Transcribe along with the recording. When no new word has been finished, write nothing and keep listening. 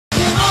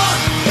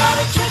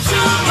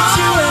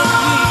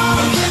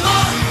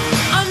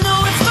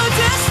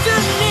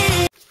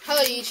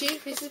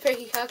this is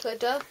Pokey Car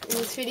Collector. In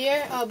this video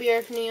I'll be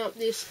opening up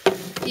this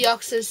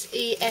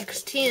Deoxy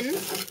EX10.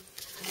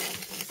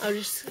 I'll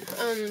just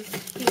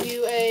give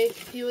you a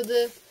view of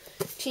the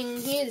tin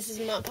here. This is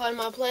not part of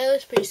my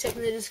playlist, but you check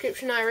in the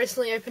description. I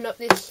recently opened up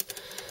this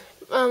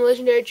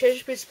legendary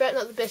treasure boost sprout,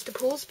 not the best of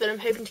pulls, but I'm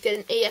hoping to get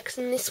an EX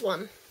in this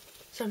one.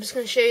 So I'm just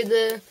going to show you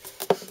the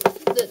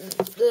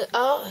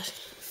art.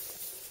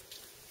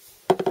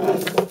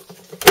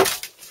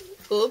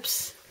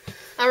 Oops.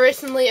 I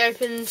recently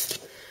opened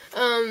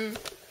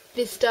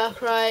this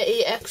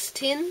Darkrai EX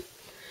tin.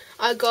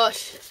 I got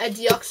a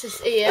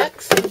Deoxys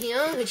EX in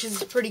here, which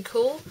is pretty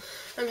cool.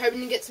 I'm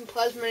hoping to get some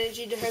plasma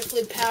energy to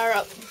hopefully power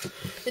up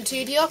the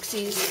two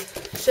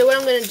Deoxys. So what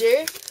I'm going to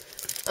do,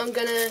 I'm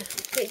going to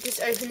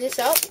open this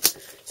up.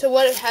 So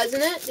what it has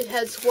in it, it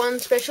has one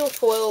special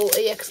foil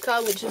EX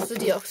card, which is the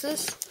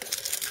Deoxys,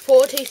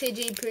 4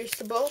 TCG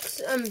booster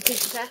box,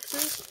 booster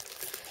packs.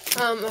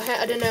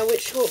 I don't know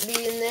which will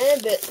be in there,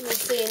 but we'll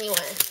see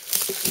anyway.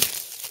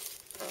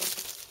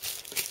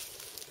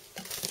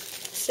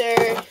 So,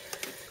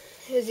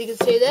 as you can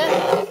see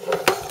there,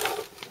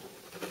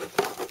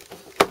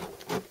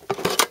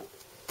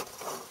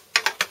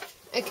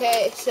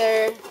 okay,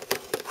 so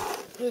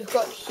we've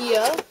got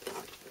here,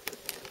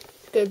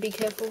 gotta be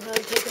careful how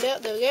to take it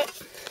out, there we go.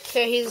 So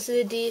here's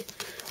the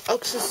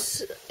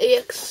Deoxys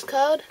EX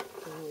card.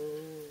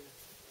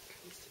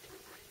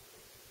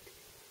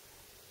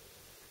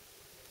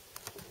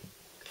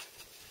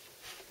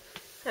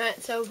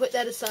 Alright, so we'll put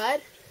that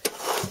aside.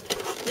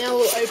 Now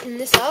we'll open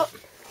this up.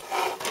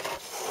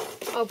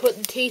 I'll put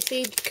the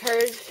TC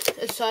code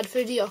aside for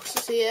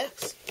Deoxys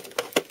EX.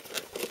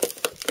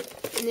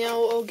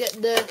 Now I'll get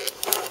the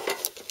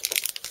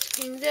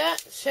things out.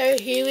 So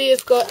here we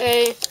have got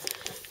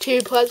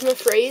 2 Plasma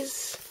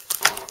Freeze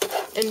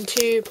and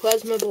 2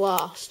 Plasma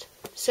Blast.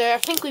 So I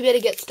think we better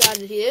get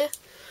started here.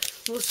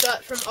 We'll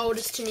start from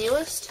oldest to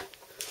newest.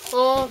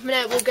 Or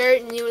no, we'll go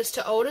newest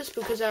to oldest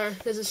because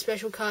there's a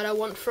special card I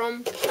want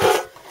from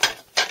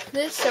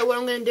this. So what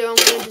I'm going to do, I'm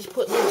going to just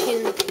put the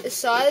tin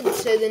aside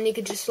so then you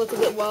can just look at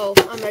it while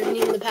I'm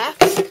opening the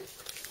packs.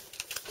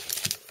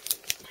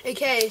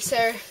 Okay,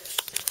 so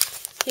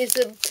here's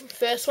the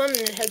first one,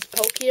 and it has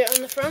Palkia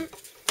on the front.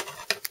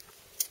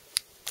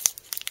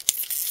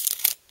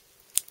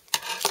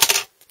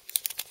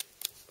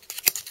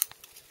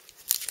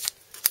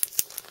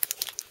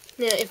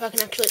 Now if I can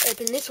actually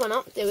open this one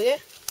up, there we go.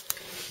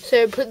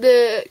 So put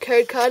the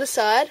code card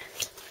aside,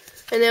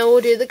 and then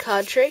we'll do the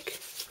card trick.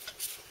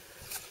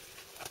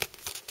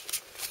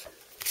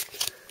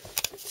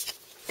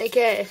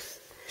 Okay,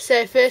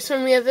 so first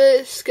one we have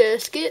a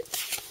Skirskit,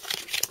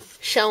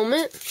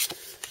 Shelmet,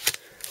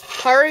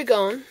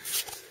 Porygon,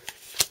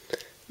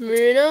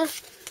 Muna,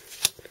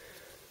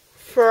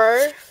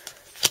 Fro,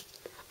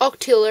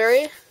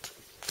 Octillery,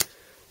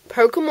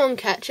 Pokemon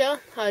Catcher,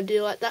 I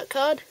do like that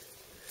card,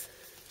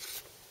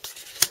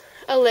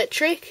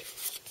 Electric,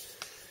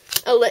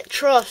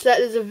 Electros, that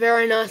is a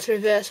very nice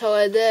reverse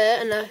holo there,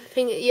 and I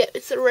think, yeah,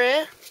 it's a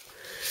rare.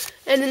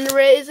 And then the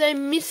rare is a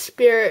Miss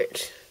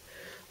Spirit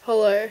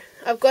holo.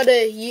 I've got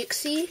a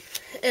Deoxy,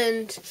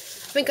 and I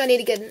think I need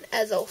to get an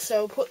Azul, so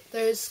I'll put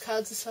those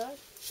cards aside.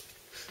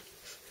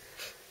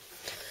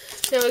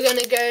 Now we're going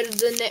to go to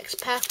the next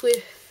pack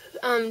with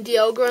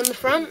Dialga on the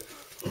front.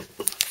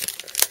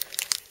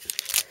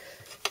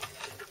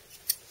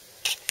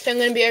 So I'm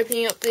going to be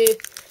opening up the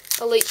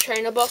Elite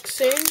Trainer box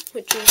soon,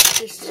 which is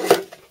just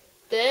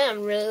there.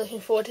 I'm really looking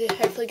forward to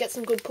hopefully get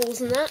some good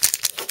pulls in that.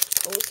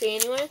 But we'll see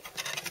anyway.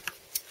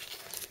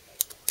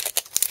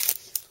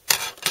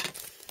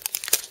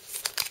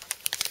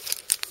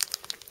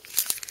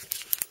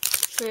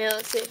 Now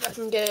let's see if I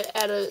can get it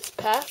out of its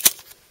pack.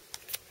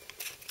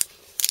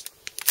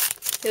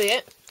 Here we go.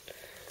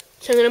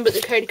 So I'm going to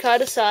put the code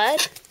card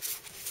aside.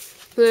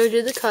 We're going to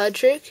do the card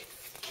trick.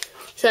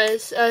 So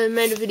I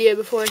made a video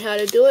before on how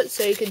to do it,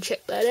 so you can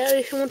check that out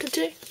if you wanted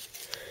to.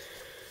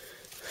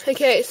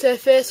 Okay, so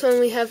first one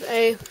we have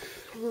a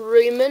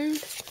Riemann,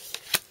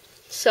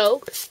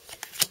 Sulk,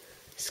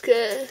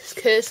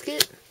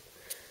 Skirskit,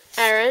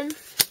 Aaron,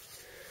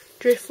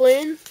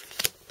 Drifloon,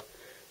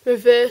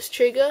 Reverse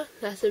Trigger,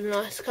 that's a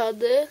nice card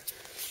there,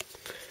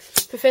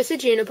 Professor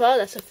Juniper,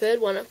 that's the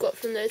third one I've got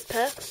from those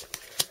packs,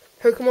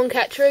 Pokemon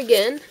Catcher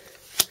again,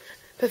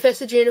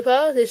 Professor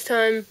Juniper, this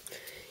time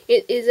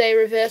it is a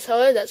reverse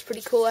holo, that's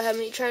pretty cool. How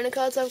many trainer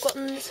cards I've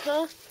gotten in this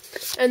car.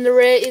 And the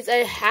rare is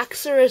a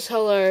Haxorus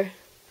holo.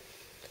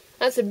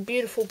 That's a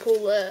beautiful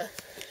pull there.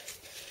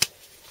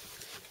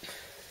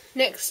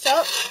 Next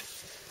up,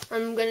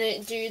 I'm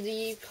going to do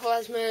the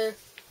Plasma...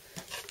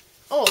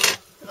 Oh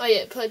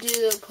yeah, do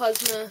the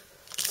Plasma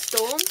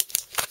Storm.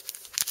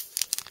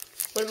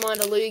 Wouldn't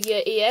mind a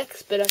Lugia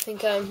EX, but I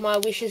think my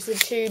wishes are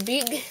too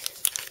big.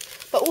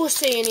 But we'll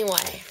see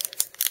anyway.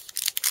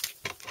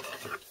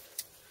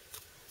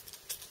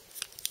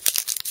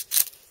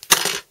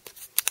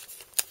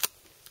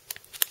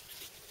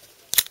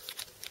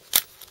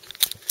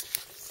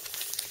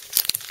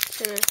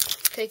 Gonna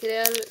take it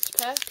out of its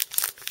pack.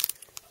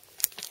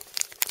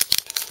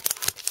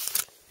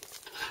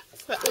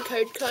 Got the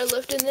code card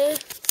left in there.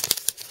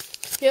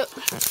 Yep.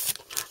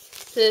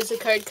 So there's a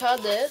code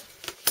card there.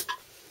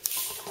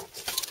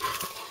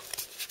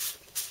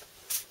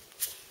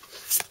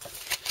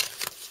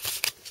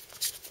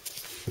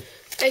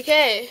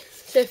 Okay,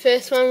 so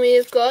first one we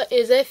have got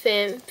is a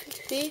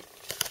Fancy,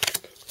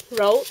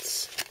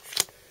 Roltz,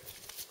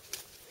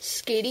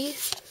 Skitty,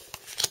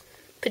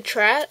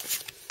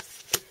 Patrat,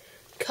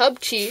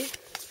 Cubchew,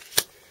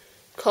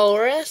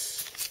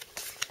 Colress,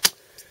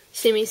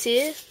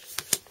 Simisear.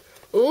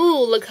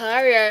 Ooh,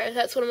 Lucario,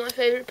 that's one of my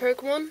favourite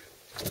Pokemon.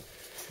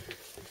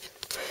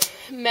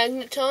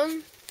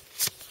 Magneton,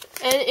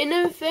 and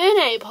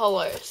Infernape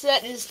Holo. So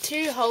that is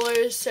 2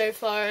 holos so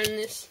far in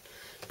this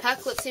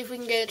pack. Let's see if we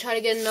can try to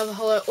get another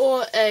holo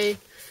or a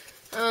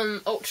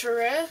ultra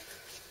rare.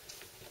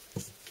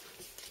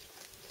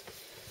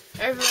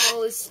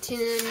 Overall, this tin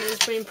has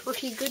been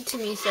pretty good to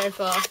me so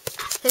far.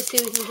 Let's see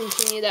if we can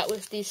continue that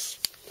with this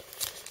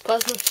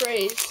Plasma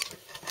Freeze.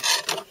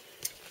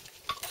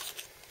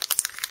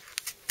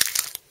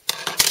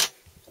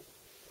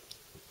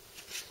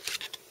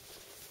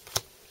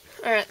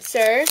 Alright, so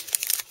I'm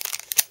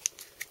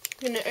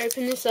going to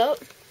open this up.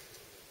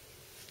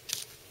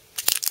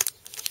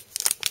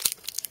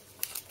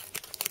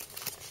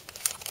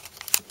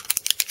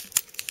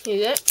 Here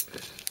you go.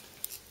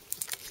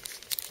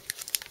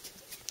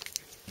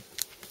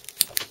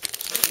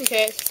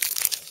 Okay,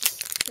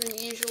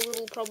 the usual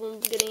little problem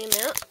of getting him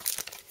out.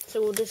 So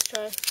we'll just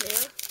try now.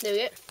 There we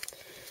go.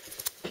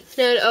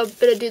 Now I'll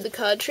better do the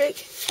card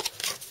trick.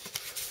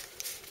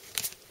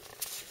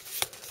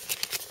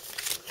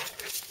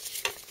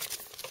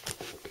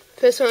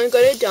 First one we've got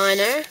a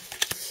Dino,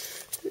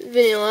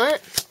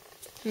 Vanillite,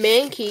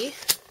 Mankey,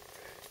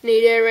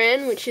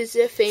 Nidoran, which is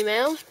a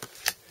female,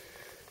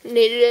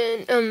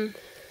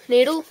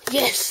 Needle,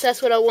 yes,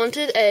 that's what I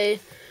wanted, a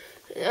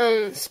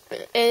plasma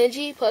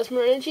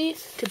energy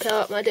to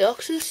power up my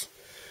Deoxys.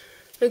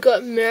 We've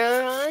got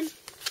Mirrorine,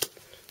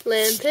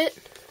 Lampet,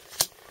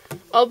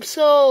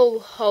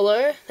 Absol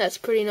Holo, that's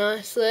pretty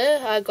nice there.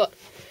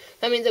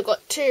 That means I've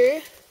got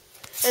 2.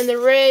 And the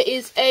rare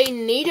is a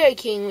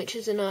Nidoking, which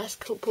is a nice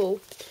pull.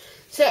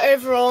 So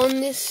overall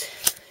in this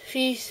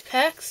few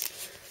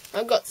packs,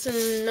 I've got some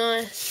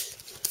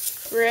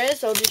nice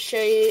rares. I'll just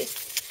show you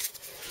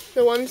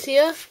the ones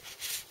here.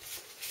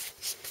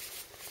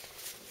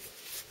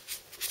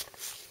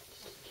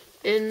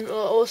 And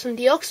awesome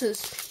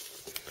Deoxys.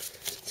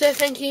 So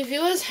thank you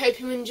viewers, hope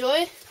you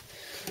enjoy.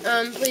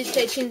 Please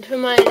stay tuned for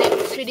my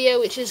next video,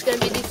 which is going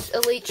to be this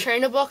Elite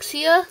Trainer box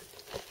here.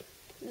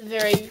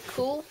 Very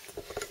cool.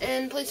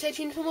 And please stay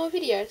tuned for more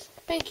videos.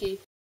 Thank you.